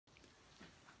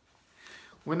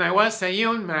When I was a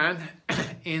young man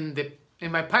in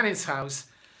my parents' house,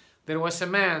 there was a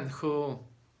man who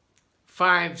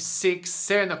 5, 6,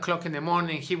 7 o'clock in the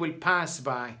morning he will pass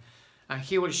by and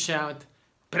he will shout,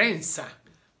 "Prensa,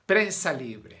 prensa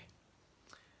libre."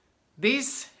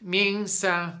 This means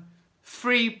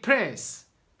free press,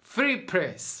 free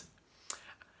press.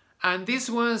 And this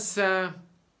was a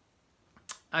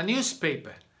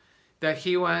newspaper that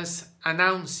he was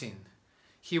announcing,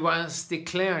 he was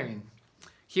declaring,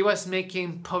 he was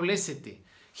making publicity.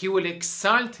 He will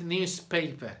exalt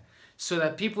newspaper so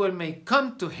that people may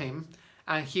come to him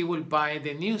and he will buy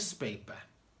the newspaper.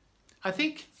 I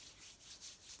think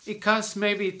it cost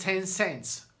maybe 10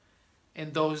 cents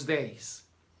in those days.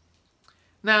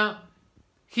 Now,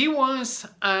 he was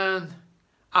a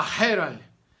herald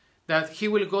that he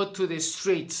will go to the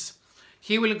streets.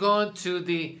 He will go to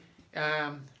the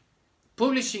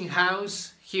publishing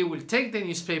house. He will take the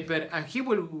newspaper and he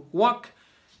will walk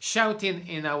shouting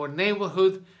in our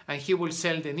neighborhood and he will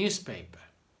sell the newspaper.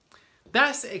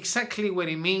 That's exactly what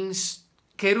it means,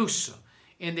 kerusso,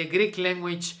 in the Greek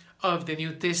language of the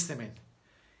New Testament.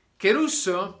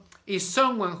 Kerusso is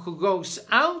someone who goes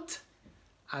out,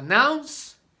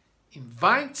 announces,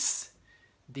 invites,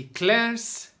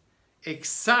 declares,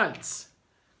 exalts,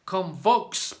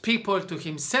 convokes people to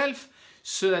himself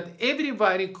so that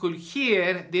everybody could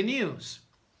hear the news.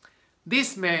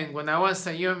 This man, when I was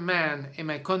a young man in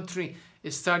my country,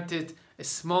 started a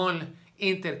small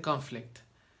interconflict.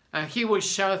 And he would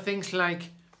shout things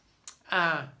like,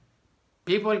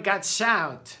 people got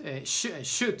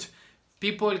shoot,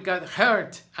 people got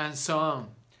hurt, and so on.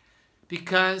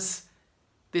 Because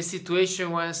the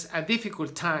situation was a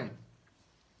difficult time.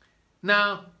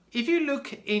 Now, if you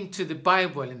look into the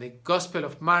Bible, in the Gospel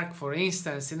of Mark, for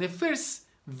instance, in the first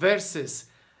verses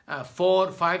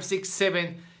 4, 5, 6,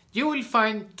 7, you will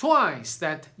find twice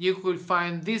that you will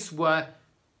find this word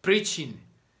preaching,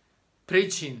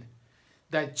 preaching,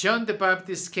 that John the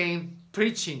Baptist came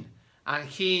preaching and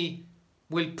he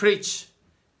will preach.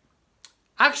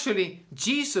 Actually,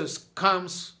 Jesus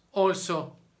comes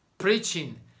also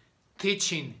preaching,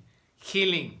 teaching,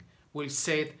 healing, will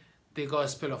say the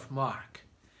Gospel of Mark.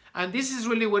 And this is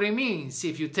really what it means.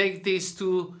 If you take these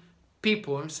two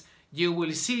peoples, you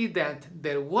will see that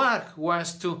their work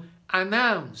was to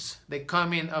announce the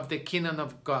coming of the kingdom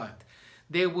of God.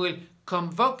 They will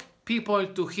convoke people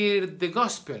to hear the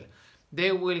gospel.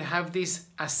 They will have this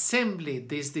assembly,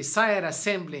 this desired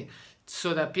assembly,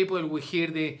 so that people will hear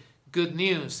the good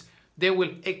news. They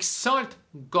will exalt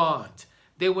God.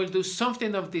 They will do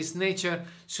something of this nature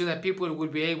so that people will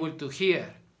be able to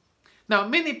hear. Now,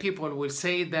 many people will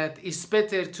say that it's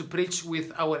better to preach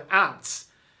with our acts.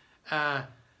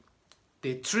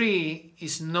 The tree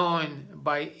is known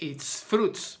by its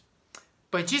fruits.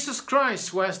 But Jesus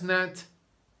Christ was not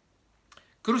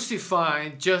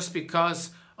crucified just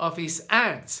because of his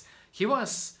acts. He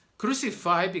was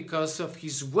crucified because of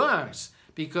his words,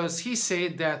 because he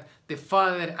said that the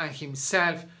Father and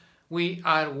himself, we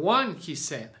are one, he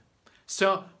said.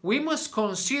 So we must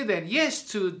consider, yes,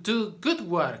 to do good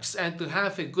works and to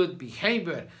have a good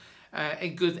behavior, a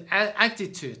good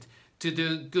attitude, to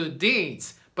do good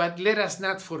deeds. But let us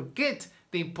not forget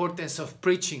the importance of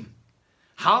preaching.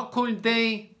 How could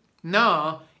they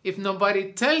know if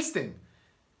nobody tells them?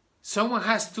 Someone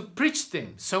has to preach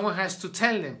them. Someone has to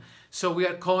tell them. So we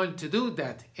are called to do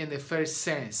that in the first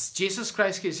sense. Jesus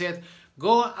Christ, he said,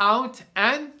 go out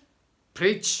and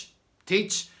preach,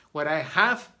 teach what I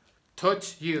have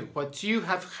taught you, what you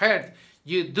have heard.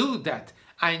 You do that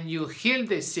and you heal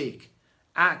the sick.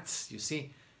 Acts, you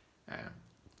see.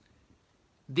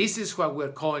 This is what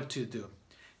we're called to do.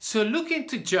 So look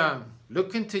into John,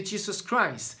 look into Jesus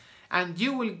Christ, and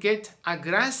you will get a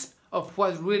grasp of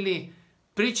what really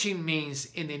preaching means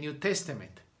in the New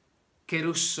Testament.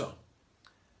 Kerusso.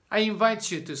 I invite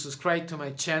you to subscribe to my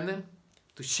channel,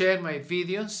 to share my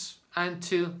videos, and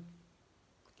to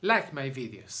like my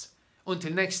videos.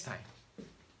 Until next time.